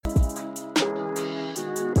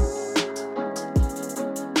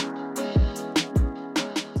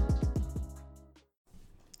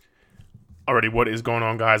Alrighty, what is going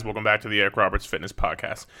on, guys? Welcome back to the Eric Roberts Fitness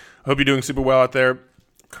Podcast. I hope you're doing super well out there.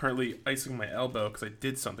 Currently icing my elbow because I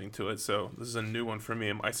did something to it, so this is a new one for me.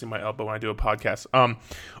 I'm icing my elbow when I do a podcast. Alright,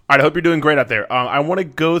 I hope you're doing great out there. I want to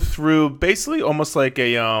go through basically almost like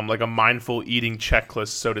a mindful eating checklist,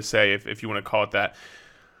 so to say, if you want to call it that.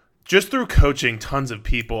 Just through coaching tons of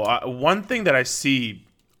people, one thing that I see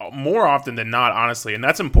more often than not, honestly, and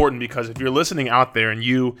that's important because if you're listening out there and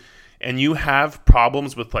you have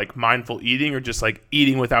problems with like mindful eating or just like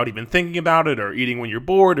eating without even thinking about it, or eating when you're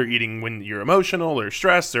bored, or eating when you're emotional or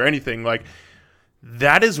stressed or anything, like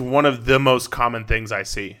that is one of the most common things I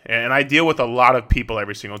see. And I deal with a lot of people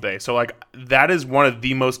every single day. So like that is one of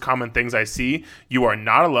the most common things I see. You are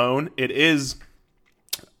not alone. It's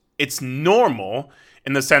normal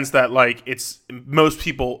in the sense that like a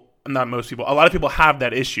lot of people have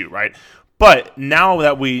that issue, right? But now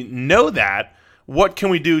that we know that, what can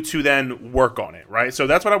we do to then work on it, right? So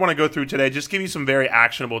that's what I want to go through today. Just give you some very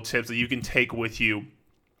actionable tips that you can take with you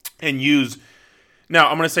and use. Now,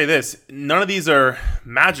 I'm going to say this. None of these are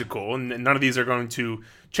magical, and none of these are going to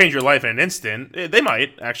change your life in an instant. They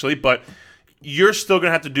might, actually, but you're still going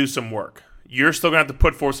to have to do some work. You're still going to have to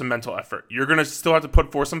put forth some mental effort. You're going to still have to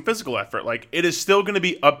put forth some physical effort. Like, it is still going to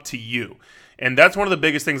be up to you. And that's one of the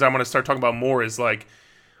biggest things I'm going to start talking about more is, like,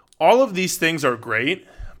 all of these things are great,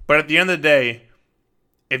 but at the end of the day,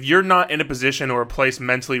 if you're not in a position or a place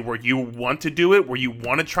mentally where you want to do it, where you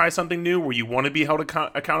want to try something new, where you want to be held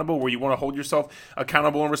accountable, where you want to hold yourself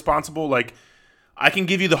accountable and responsible, like I can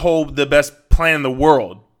give you the best plan in the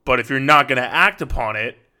world, but if you're not going to act upon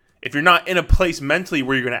it, if you're not in a place mentally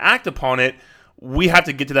where you're going to act upon it, we have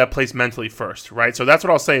to get to that place mentally first, right? So that's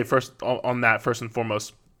what I'll say first on that, first and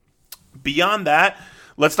foremost. Beyond that,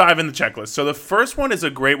 let's dive in the checklist. So the first one is a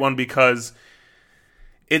great one because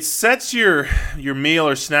it sets your meal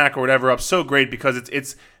or snack or whatever up so great because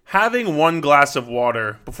it's having one glass of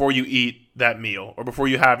water before you eat that meal or before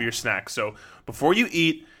you have your snack. So before you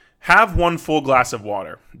eat, have one full glass of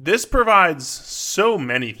water. This provides so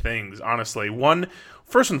many things, honestly. One,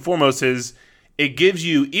 first and foremost, is it gives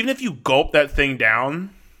you, even if you gulp that thing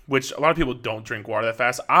down, which a lot of people don't drink water that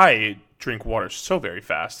fast. I drink water so very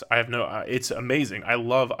fast. It's amazing. I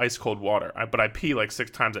love ice cold water, but I pee like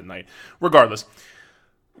 6 times at night. Regardless.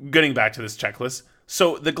 Getting back to this checklist.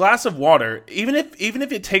 So the glass of water, even if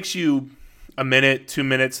it takes you a minute, 2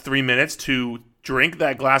 minutes, 3 minutes to drink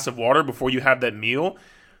that glass of water before you have that meal,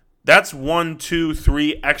 that's 1, 2,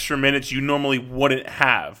 3 extra minutes you normally wouldn't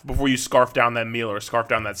have before you scarf down that meal or scarf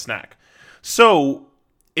down that snack. So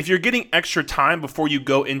if you're getting extra time before you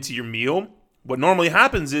go into your meal, what normally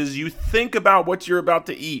happens is you think about what you're about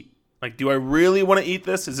to eat. Like, do I really want to eat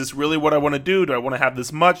this? Is this really what I want to do? Do I want to have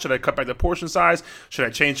this much? Should I cut back the portion size? Should I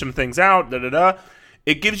change some things out?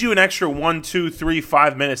 It gives you an extra 1, 2, 3,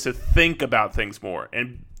 5 minutes to think about things more.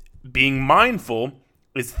 And being mindful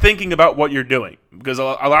is thinking about what you're doing. Because a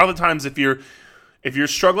lot of the times if you're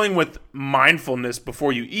struggling with mindfulness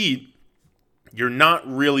before you eat, you're not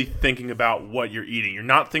really thinking about what you're eating. You're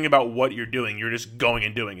not thinking about what you're doing. You're just going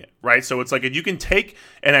and doing it, right? So it's like if you can take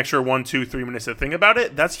an extra 1, 2, 3 minutes to think about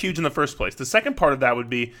it, that's huge in the first place. The second part of that would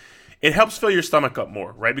be it helps fill your stomach up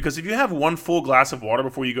more, right? Because if you have one full glass of water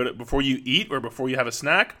before you eat or before you have a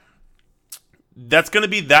snack, that's going to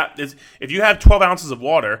be that. If you have 12 ounces of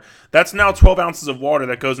water, that's now 12 ounces of water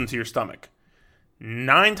that goes into your stomach.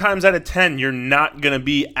 9 times out of 10, you're not going to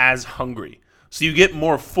be as hungry. So you get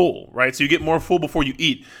more full, right? So you get more full before you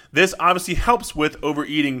eat. This obviously helps with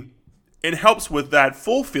overeating. It helps with that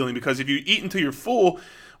full feeling because if you eat until you're full,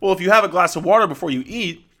 well, if you have a glass of water before you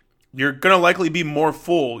eat, you're going to likely be more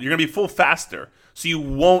full. You're going to be full faster. So you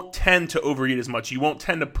won't tend to overeat as much. You won't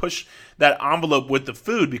tend to push that envelope with the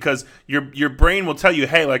food because your brain will tell you,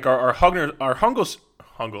 hey, like our hunger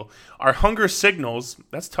signals,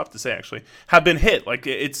 that's tough to say actually, have been hit. Like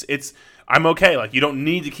it's I'm okay. Like you don't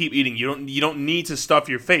need to keep eating. You don't need to stuff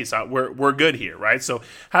your face. We're good here, right? So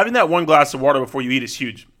having that one glass of water before you eat is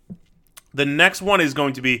huge. The next one is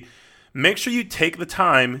going to be make sure you take the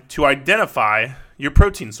time to identify your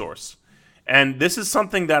protein source. And this is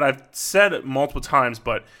something that I've said multiple times,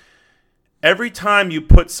 but every time you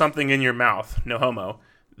put something in your mouth, no homo,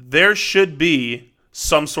 there should be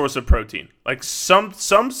some source of protein. Like some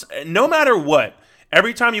no matter what,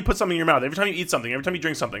 every time you put something in your mouth, every time you eat something, every time you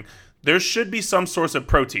drink something, there should be some source of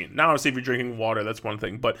protein. Now, obviously, if you're drinking water, that's one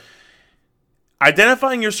thing. But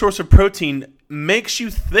identifying your source of protein makes you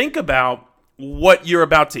think about what you're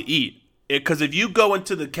about to eat. Because if you go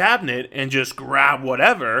into the cabinet and just grab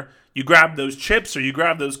whatever, you grab those chips or you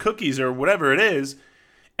grab those cookies or whatever it is,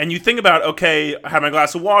 and you think about, okay, I have my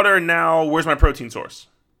glass of water, and now where's my protein source?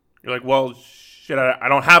 You're like, well, shit, I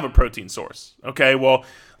don't have a protein source. Okay, well,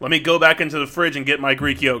 let me go back into the fridge and get my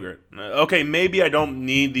Greek yogurt. Okay, maybe I don't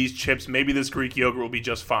need these chips. Maybe this Greek yogurt will be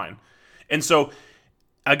just fine. And so,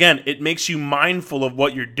 again, it makes you mindful of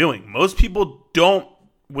what you're doing. Most people don't,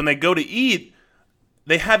 when they go to eat,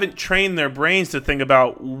 they haven't trained their brains to think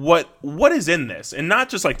about what is in this. And not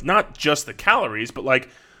just the calories, but like,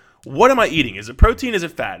 what am I eating? Is it protein? Is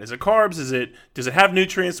it fat? Is it carbs? Does it have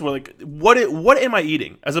nutrients? Well, like, what am I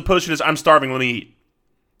eating? As opposed to just, I'm starving, let me eat.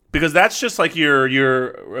 Because that's just like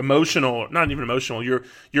your emotional, not even emotional,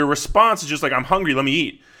 your response is just like, I'm hungry, let me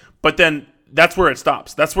eat. But then that's where it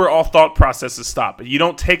stops. That's where all thought processes stop. You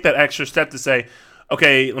don't take that extra step to say,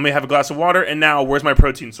 okay, let me have a glass of water, and now where's my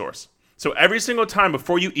protein source? So every single time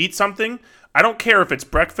before you eat something, I don't care if it's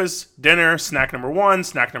breakfast, dinner, snack number 1,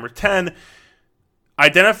 snack number 10,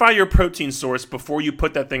 identify your protein source before you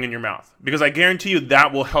put that thing in your mouth. Because I guarantee you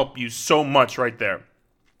that will help you so much right there.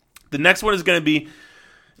 The next one is going to be,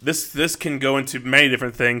 this can go into many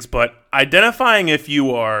different things, but identifying if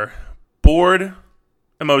you are bored,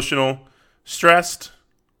 emotional, stressed,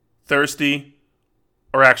 thirsty,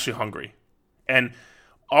 or actually hungry. And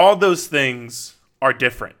all those things are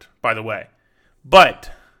different, by the way. But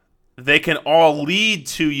they can all lead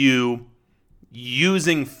to you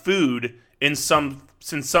using food in some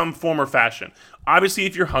form or fashion. Obviously,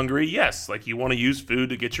 if you're hungry, yes, like you want to use food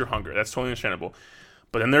to get your hunger. That's totally understandable.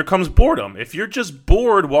 But then there comes boredom. If you're just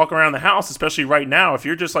bored walking around the house, especially right now, if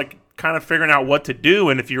you're just like kind of figuring out what to do,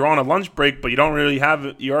 and if you're on a lunch break, but you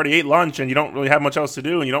already ate lunch and you don't really have much else to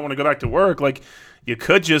do and you don't want to go back to work, like you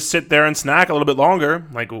could just sit there and snack a little bit longer.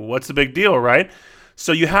 Like, what's the big deal, right?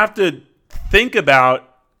 So you have to think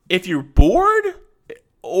about if you're bored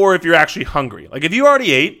or if you're actually hungry. Like if you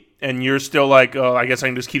already ate and you're still like, oh, I guess I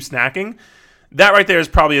can just keep snacking, that right there is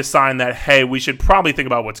probably a sign that, hey, we should probably think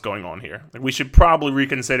about what's going on here. Like we should probably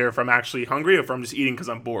reconsider if I'm actually hungry or if I'm just eating because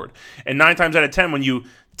I'm bored. And 9 times out of 10, when you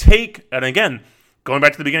take, and again, going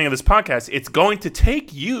back to the beginning of this podcast, it's going to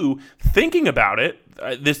take you thinking about it.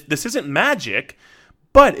 This isn't magic,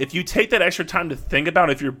 but if you take that extra time to think about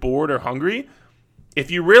if you're bored or hungry, if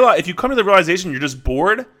you come to the realization you're just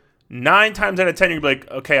bored, 9 times out of 10, you'll be like,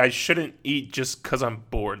 okay, I shouldn't eat just because I'm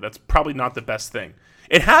bored. That's probably not the best thing.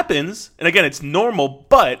 It happens, and again, it's normal,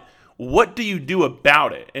 but what do you do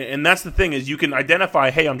about it? And that's the thing is you can identify,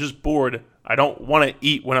 hey, I'm just bored. I don't want to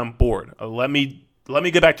eat when I'm bored. Let me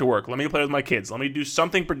get back to work. Let me play with my kids. Let me do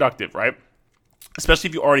something productive, right? Especially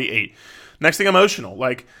if you already ate. Next thing, emotional.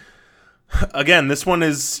 Like, again, this one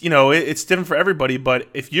is, it's different for everybody, but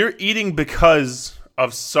if you're eating because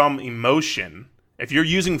of some emotion, if you're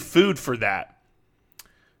using food for that,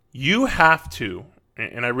 you have to,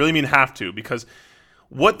 and I really mean have to, because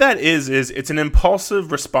what that is it's an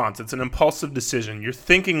impulsive response. It's an impulsive decision. You're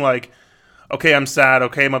thinking like, okay, I'm sad.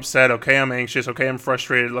 Okay, I'm upset. Okay, I'm anxious. Okay, I'm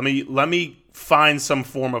frustrated. Let me find some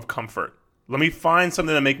form of comfort. Let me find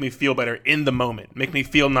something to make me feel better in the moment. Make me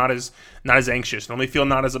feel not as anxious. Let me feel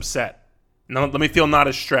not as upset. Let me feel not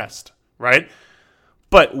as stressed, right?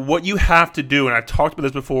 But what you have to do, and I talked about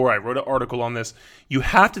this before, I wrote an article on this, you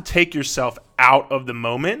have to take yourself out of the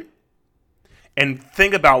moment and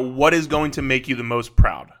think about what is going to make you the most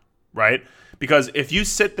proud, right? Because if you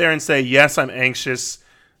sit there and say, yes, I'm anxious,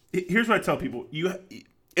 here's what I tell people.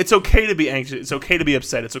 It's okay to be anxious. It's okay to be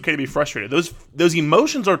upset. It's okay to be frustrated. Those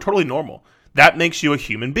emotions are totally normal. That makes you a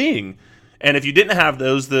human being. And if you didn't have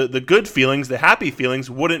those, the good feelings, the happy feelings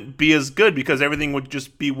wouldn't be as good because everything would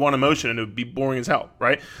just be one emotion and it would be boring as hell,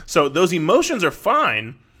 right? So those emotions are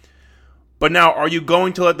fine, but now are you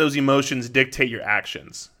going to let those emotions dictate your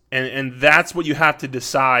actions? And that's what you have to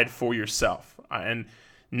decide for yourself. And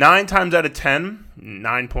 9 times out of 10,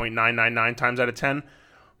 9.999 times out of 10,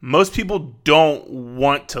 most people don't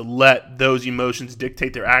want to let those emotions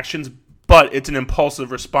dictate their actions, but it's an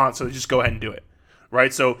impulsive response, so they just go ahead and do it,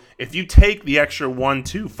 right? So if you take the extra 1,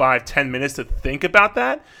 2, 5, 10 minutes to think about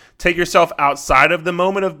that, take yourself outside of the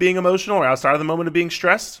moment of being emotional or outside of the moment of being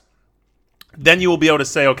stressed, then you will be able to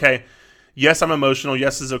say, okay, yes, I'm emotional.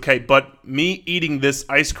 Yes, it's okay. But me eating this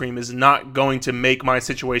ice cream is not going to make my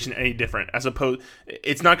situation any different.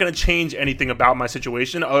 It's not going to change anything about my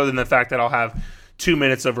situation other than the fact that I'll have 2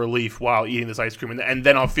 minutes of relief while eating this ice cream. And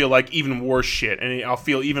then I'll feel like even worse shit. And I'll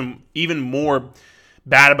feel even more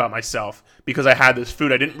bad about myself because I had this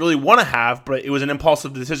food I didn't really want to have, but it was an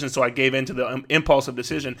impulsive decision. So I gave in to the impulsive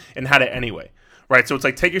decision and had it anyway. Right. So it's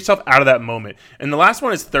like, take yourself out of that moment. And the last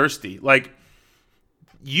one is thirsty. Like,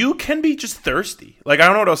 you can be just thirsty. Like, I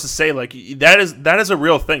don't know what else to say. Like, that is a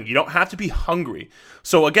real thing. You don't have to be hungry.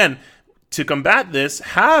 So again, to combat this,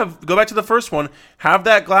 go back to the first one, have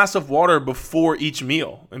that glass of water before each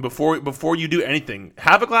meal and before you do anything.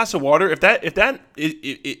 Have a glass of water. If that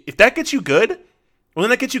gets you good, well, then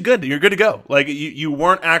that gets you good. You're good to go. Like you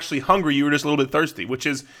weren't actually hungry, you were just a little bit thirsty, which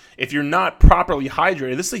is, if you're not properly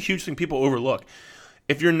hydrated, this is a huge thing people overlook.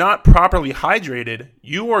 If you're not properly hydrated,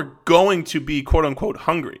 you are going to be quote unquote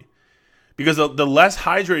hungry. Because the less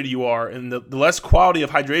hydrated you are and the less quality of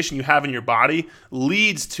hydration you have in your body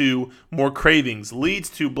leads to more cravings, leads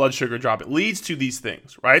to blood sugar drop. It leads to these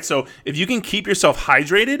things, right? So if you can keep yourself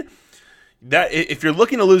hydrated, that if you're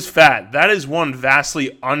looking to lose fat, that is one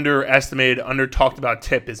vastly underestimated, under-talked about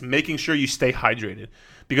tip, is making sure you stay hydrated.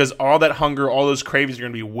 Because all that hunger, all those cravings are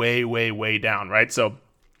going to be way, way, way down, right? So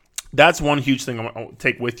that's one huge thing I want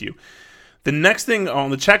to take with you. The next thing on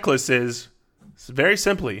the checklist is very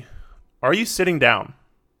simply, are you sitting down?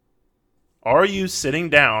 Are you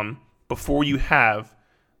sitting down before you have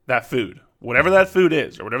that food? Whatever that food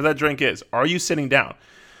is or whatever that drink is, are you sitting down?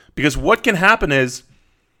 Because what can happen is,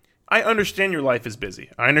 I understand your life is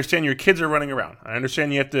busy. I understand your kids are running around. I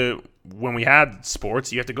understand you have to, when we had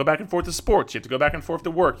sports, you have to go back and forth to sports. You have to go back and forth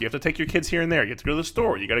to work. You have to take your kids here and there. You have to go to the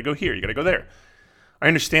store. You got to go here. You got to go there. I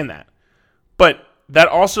understand that. But that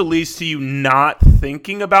also leads to you not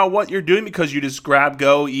thinking about what you're doing, because you just grab,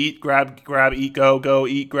 go, eat, grab, eat, go,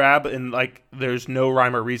 eat, grab, and like there's no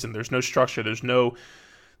rhyme or reason. There's no structure. There's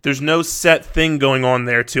no set thing going on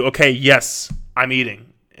there to, okay, yes, I'm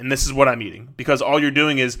eating, and this is what I'm eating, because all you're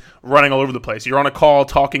doing is running all over the place. You're on a call,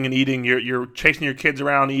 talking and eating. You're chasing your kids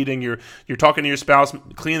around, eating. You're talking to your spouse,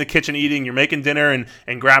 cleaning the kitchen, eating. You're making dinner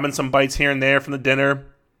and grabbing some bites here and there from the dinner.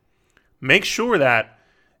 Make sure that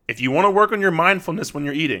if you want to work on your mindfulness when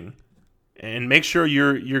you're eating, and make sure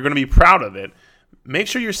you're going to be proud of it, make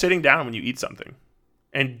sure you're sitting down when you eat something.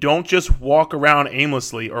 And don't just walk around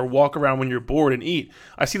aimlessly or walk around when you're bored and eat.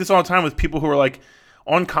 I see this all the time with people who are like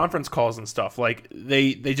on conference calls and stuff. Like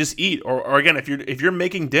they just eat. Or again, if you're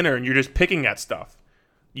making dinner and you're just picking at stuff,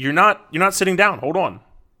 you're not sitting down. Hold on.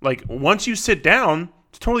 Like once you sit down,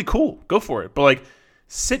 it's totally cool. Go for it. But like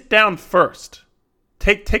sit down first.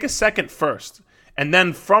 Take a second first. And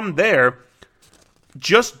then from there,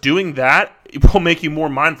 just doing that, it will make you more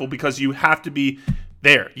mindful, because you have to be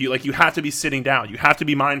there. You have to be sitting down. You have to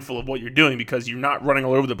be mindful of what you're doing, because you're not running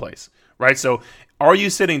all over the place, right? So are you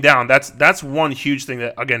sitting down? That's one huge thing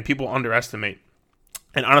that, again, people underestimate.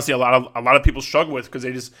 And honestly, a lot of people struggle with,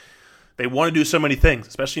 because they want to do so many things,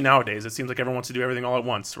 especially nowadays. It seems like everyone wants to do everything all at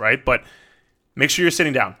once, right? But make sure you're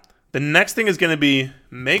sitting down. The next thing is going to be,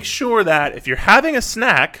 make sure that if you're having a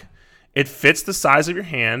snack, it fits the size of your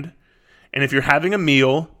hand. And if you're having a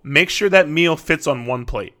meal, make sure that meal fits on one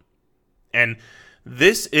plate. And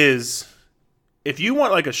this is, if you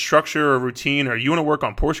want like a structure or routine, or you want to work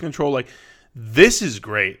on portion control, like this is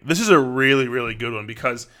great. This is a really, really good one,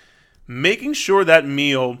 because making sure that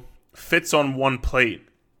meal fits on one plate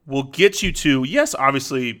will get you to, yes,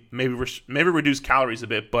 obviously maybe reduce calories a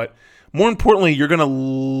bit, but more importantly, you're going to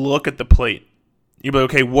look at the plate. You'll be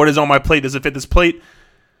like, okay, what is on my plate? Does it fit this plate?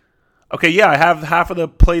 Okay, yeah, I have half of the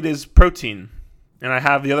plate is protein, and I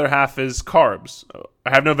have the other half is carbs. I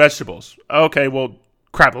have no vegetables. Okay, well,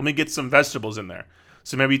 crap, let me get some vegetables in there.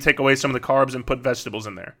 So maybe take away some of the carbs and put vegetables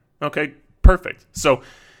in there. Okay, perfect. So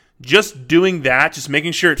just doing that, just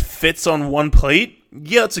making sure it fits on one plate,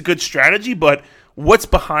 yeah, it's a good strategy, but what's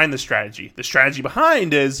behind the strategy? The strategy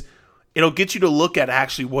behind is it'll get you to look at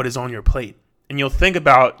actually what is on your plate. And you'll think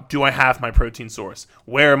about, do I have my protein source?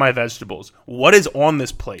 Where are my vegetables? What is on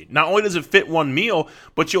this plate? Not only does it fit one meal,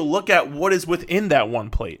 but you'll look at what is within that one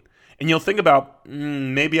plate. And you'll think about,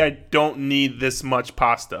 maybe I don't need this much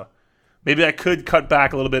pasta. Maybe I could cut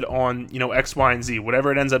back a little bit on, X, Y, and Z.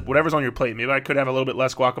 Whatever it ends up, whatever's on your plate. Maybe I could have a little bit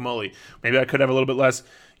less guacamole. Maybe I could have a little bit less,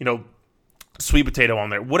 sweet potato on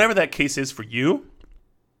there. Whatever that case is for you,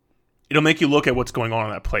 it'll make you look at what's going on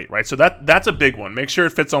that plate, right? So that's a big one. Make sure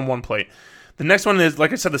it fits on one plate. The next one is,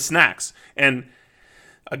 like I said, the snacks. And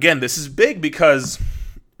again, this is big because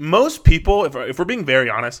most people, if we're being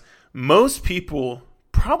very honest, most people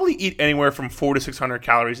probably eat anywhere from 400 to 600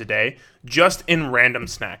 calories a day just in random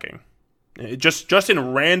snacking. Just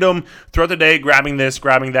in random, throughout the day, grabbing this,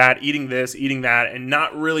 grabbing that, eating this, eating that, and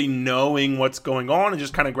not really knowing what's going on, and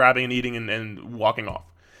just kind of grabbing and eating and walking off,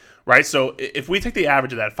 right? So if we take the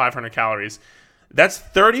average of that, 500 calories, that's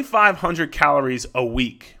 3,500 calories a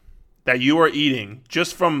week that you are eating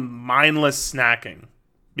just from mindless snacking,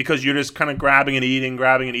 because you're just kind of grabbing and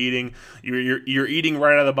eating. You're eating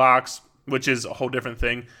right out of the box, which is a whole different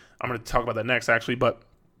thing. I'm going to talk about that next, actually, but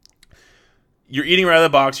you're eating right out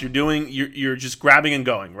of the box. You're just grabbing and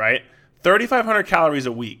going, right? 3,500 calories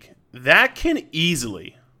a week. That can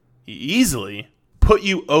easily, easily put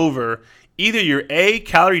you over either your A,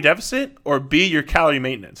 calorie deficit, or B, your calorie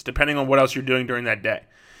maintenance, depending on what else you're doing during that day.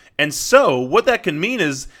 And so what that can mean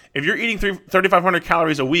is if you're eating 3,500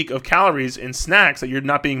 calories a week of calories in snacks that you're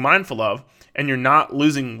not being mindful of and you're not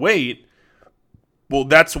losing weight, well,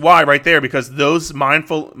 that's why right there, because those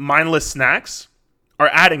mindless snacks are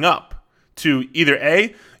adding up to either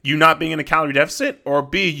A, you not being in a calorie deficit, or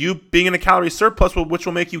B, you being in a calorie surplus, which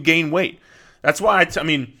will make you gain weight. That's why,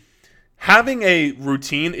 having a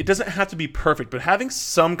routine, it doesn't have to be perfect, but having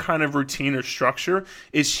some kind of routine or structure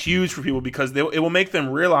is huge for people because it will make them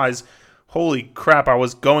realize, holy crap, I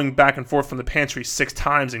was going back and forth from the pantry 6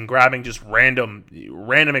 times and grabbing just random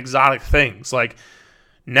exotic things. Like,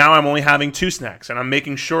 now I'm only having 2 snacks, and I'm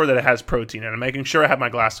making sure that it has protein, and I'm making sure I have my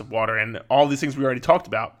glass of water, and all these things we already talked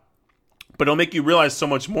about. But it'll make you realize so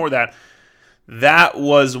much more that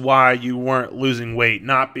was why you weren't losing weight,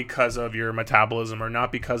 not because of your metabolism or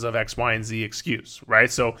not because of X, Y, and Z excuse, right?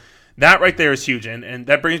 So that right there is huge. And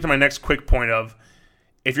that brings me to my next quick point of,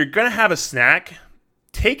 if you're going to have a snack,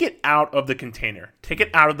 take it out of the container. Take it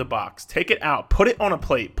out of the box. Take it out. Put it on a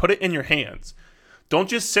plate. Put it in your hands. Don't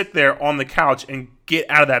just sit there on the couch and get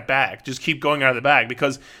out of that bag. Just keep going out of the bag,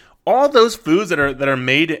 because all those foods that are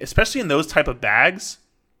made, especially in those type of bags,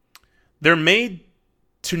 they're made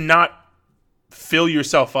to not fill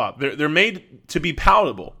yourself up. They're made to be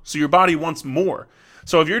palatable, so your body wants more.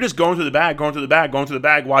 So if you're just going to the bag,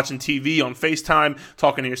 watching TV on FaceTime,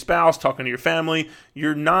 talking to your spouse, talking to your family,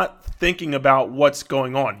 you're not thinking about what's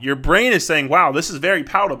going on. Your brain is saying, wow, this is very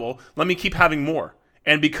palatable. Let me keep having more.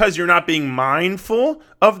 And because you're not being mindful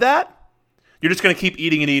of that, you're just going to keep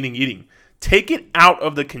eating and eating and eating. Take it out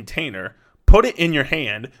of the container, put it in your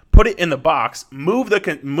hand, put it in the box, move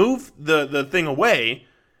the thing away,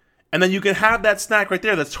 and then you can have that snack right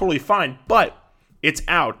there. That's totally fine. But it's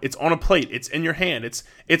out. It's on a plate. It's in your hand.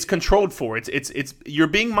 It's controlled for. It's you're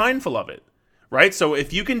being mindful of it, right? So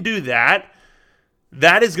if you can do that,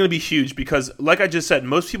 that is going to be huge, because like I just said,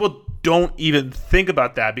 most people don't even think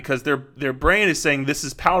about that because their brain is saying this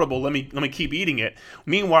is palatable. Let me keep eating it.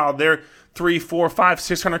 Meanwhile, they're 300, 400, 500,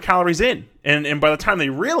 600 calories in, and by the time they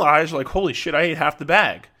realize, like, holy shit, I ate half the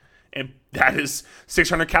bag. And that is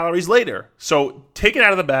 600 calories later. So take it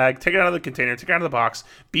out of the bag, take it out of the container, take it out of the box,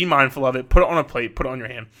 be mindful of it, put it on a plate, put it on your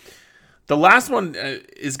hand. The last one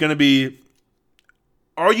is going to be,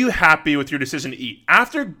 are you happy with your decision to eat?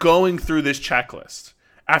 After going through this checklist,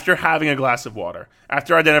 after having a glass of water,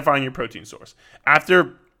 after identifying your protein source,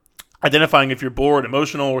 after identifying if you're bored,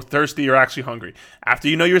 emotional, or thirsty, or actually hungry, after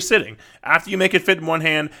you know you're sitting, after you make it fit in one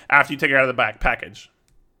hand, after you take it out of the back package.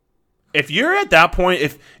 If you're at that point,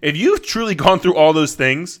 if you've truly gone through all those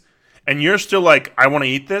things and you're still like, I want to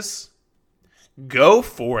eat this, go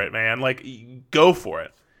for it, man. Like, go for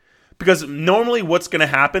it. Because normally what's going to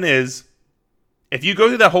happen is, if you go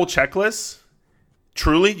through that whole checklist,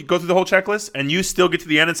 truly, you go through the whole checklist and you still get to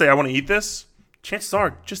the end and say, I want to eat this, chances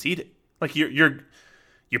are, just eat it. Like, you're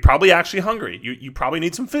probably actually hungry. You probably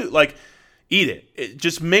need some food. Like, eat it.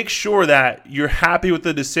 Just make sure that you're happy with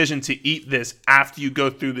the decision to eat this after you go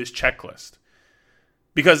through this checklist.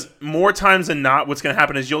 Because more times than not, what's going to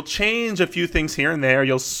happen is you'll change a few things here and there.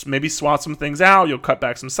 You'll maybe swap some things out. You'll cut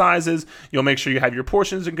back some sizes. You'll make sure you have your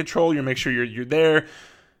portions in control. You'll make sure you're there.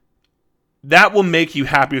 That will make you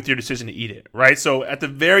happy with your decision to eat it, right? So at the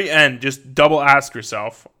very end, just double ask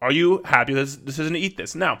yourself, are you happy with this decision to eat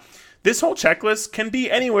this? Now, this whole checklist can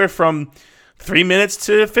be anywhere from 3 minutes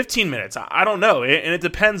to 15 minutes. I don't know. And it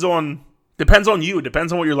depends on you. It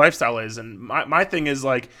depends on what your lifestyle is. And my thing is,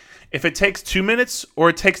 like, if it takes 2 minutes or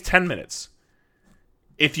it takes 10 minutes,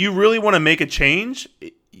 if you really want to make a change,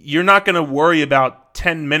 you're not going to worry about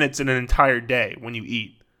 10 minutes in an entire day when you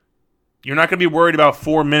eat. You're not going to be worried about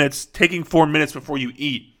 4 minutes, taking 4 minutes before you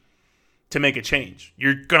eat to make a change.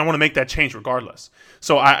 You're going to want to make that change regardless.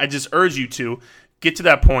 So I just urge you to get to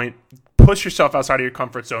that point. Push yourself outside of your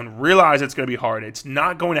comfort zone. Realize it's going to be hard. It's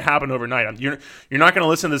not going to happen overnight. You're not going to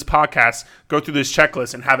listen to this podcast, go through this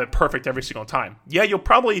checklist, and have it perfect every single time. Yeah, you'll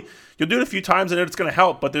do it a few times and it's going to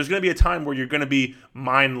help, but there's going to be a time where you're going to be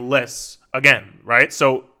mindless again, right?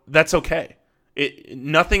 So that's okay.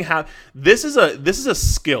 This is a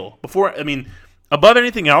skill. Above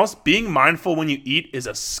anything else, being mindful when you eat is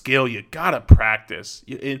a skill. You gotta practice.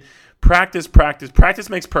 Practice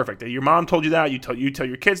makes perfect. Your mom told you that. You tell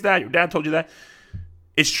your kids that. Your dad told you that.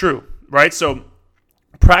 It's true, right? So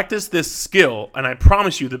practice this skill, and I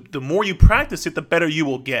promise you, the more you practice it, the better you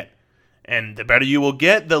will get. And the better you will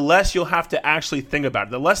get, the less you'll have to actually think about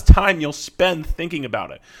it. The less time you'll spend thinking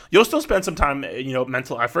about it. You'll still spend some time,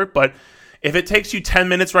 mental effort, but if it takes you 10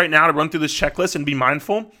 minutes right now to run through this checklist and be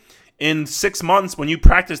mindful, In 6 months, when you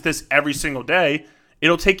practice this every single day,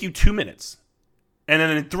 it'll take you 2 minutes. And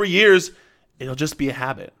then in 3 years, it'll just be a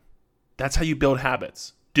habit. That's how you build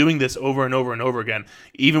habits. Doing this over and over and over again,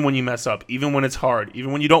 even when you mess up, even when it's hard,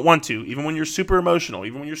 even when you don't want to, even when you're super emotional,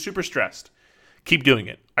 even when you're super stressed. Keep doing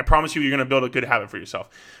it. I promise you, you're going to build a good habit for yourself.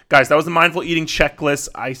 Guys, that was the mindful eating checklist.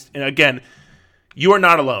 And again, you are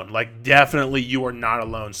not alone. Like, definitely you are not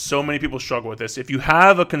alone. So many people struggle with this. If you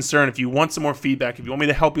have a concern, if you want some more feedback, if you want me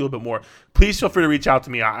to help you a little bit more, please feel free to reach out to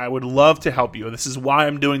me. I would love to help you. This is why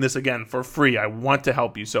I'm doing this again for free. I want to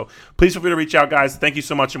help you. So please feel free to reach out, guys. Thank you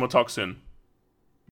so much, and we'll talk soon.